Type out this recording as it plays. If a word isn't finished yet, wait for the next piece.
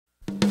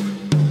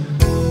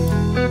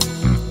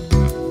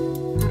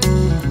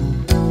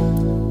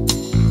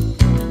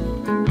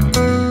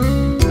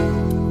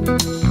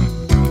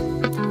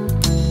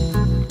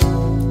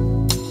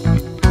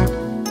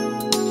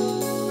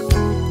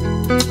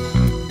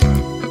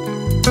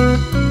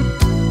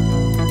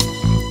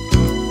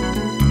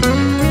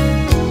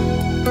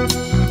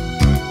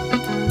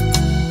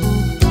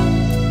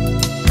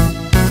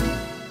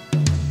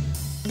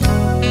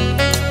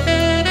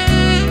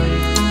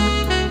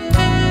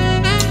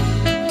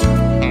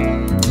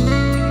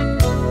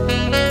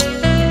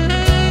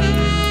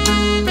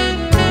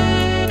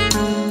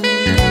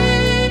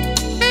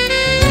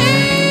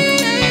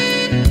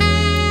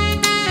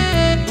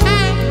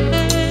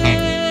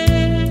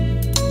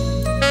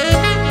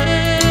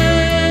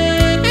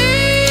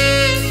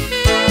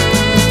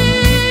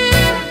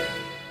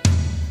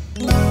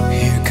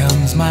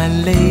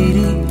fine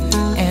lady,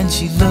 and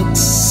she looks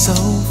so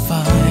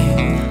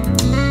fine.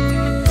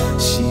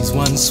 She's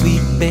one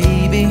sweet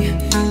baby,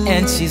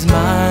 and she's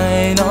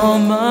mine, all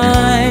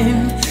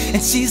mine.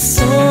 And she's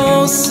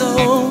so,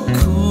 so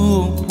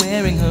cool,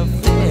 wearing her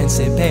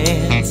fancy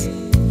pants.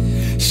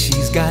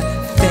 She's got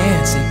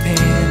fancy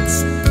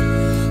pants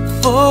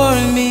for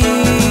me.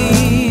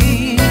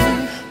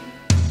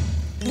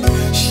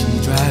 She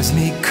drives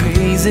me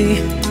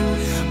crazy,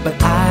 but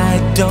I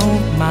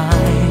don't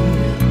mind.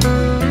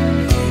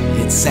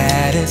 It's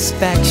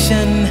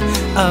satisfaction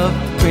of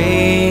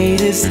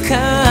greatest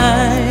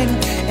kind.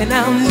 And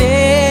I'll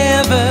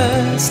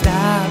never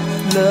stop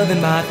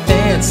loving my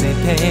fancy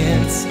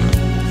pants,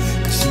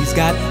 'cause she's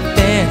got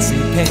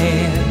fancy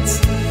pants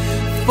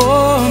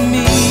for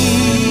me.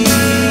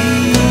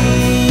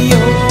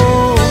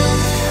 Oh,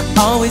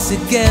 always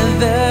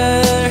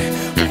together,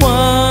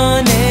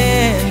 one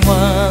and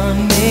one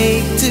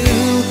make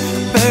two,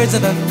 birds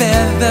of a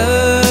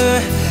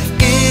feather.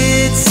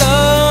 It's so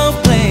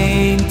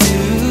plain to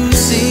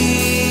see.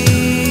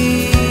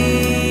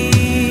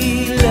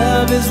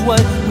 Love is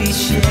what we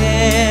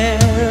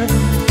share,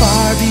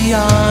 far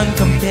beyond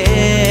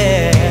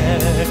compare.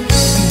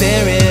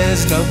 There is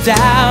no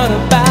doubt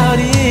about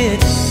it.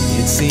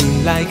 It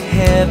seemed like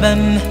heaven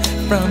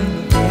from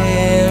the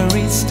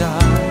very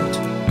start.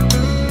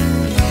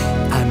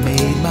 I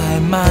made my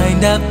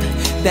mind up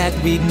that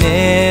we'd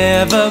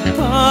never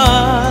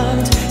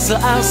part. So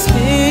I'll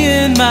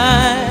spend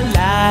my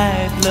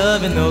life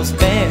loving those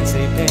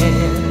fancy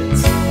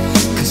pants,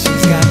 'cause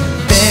she's got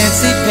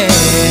fancy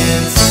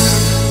pants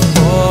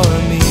for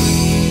me.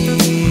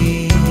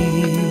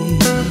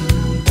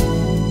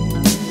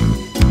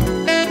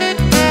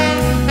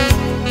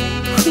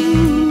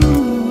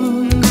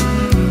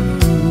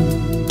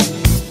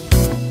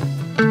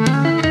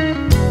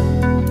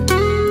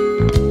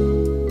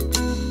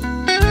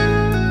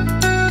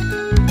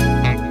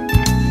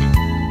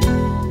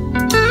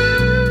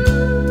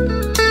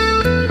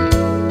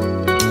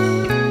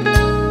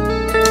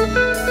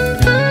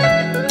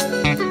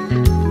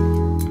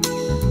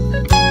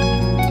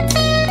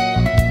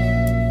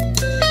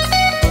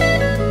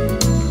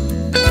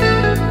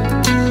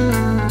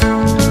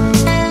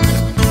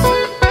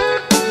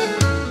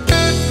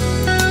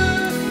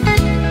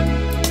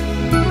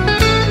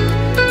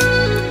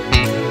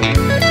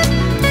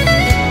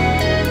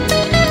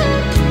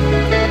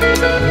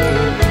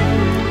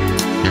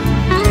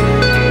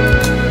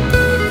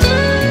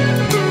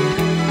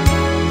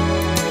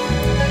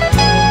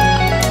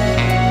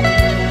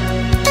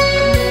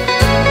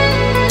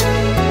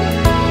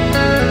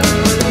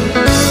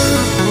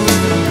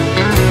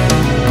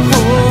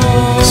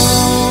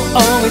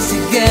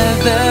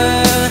 Together,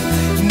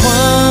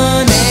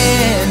 one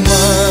and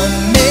one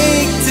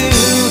make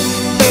two,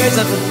 birds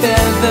of a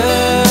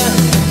feather.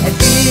 And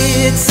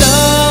it's so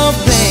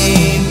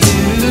plain to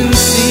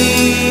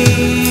see.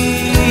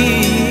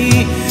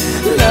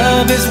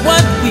 Love is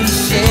what we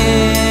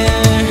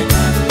share,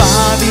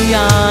 far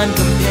beyond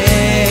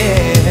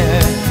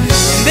compare.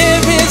 And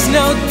there is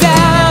no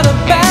doubt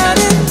about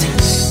it.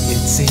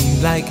 It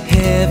seemed like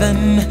heaven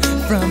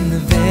from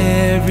the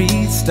very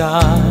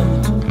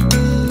start.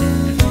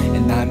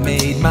 I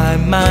made my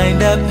mind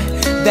up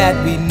that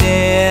we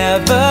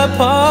never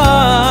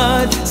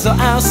part. So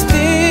I'll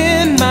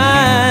spend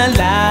my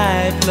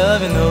life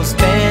loving those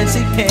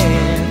fancy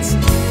pants,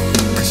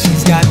 'cause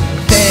she's got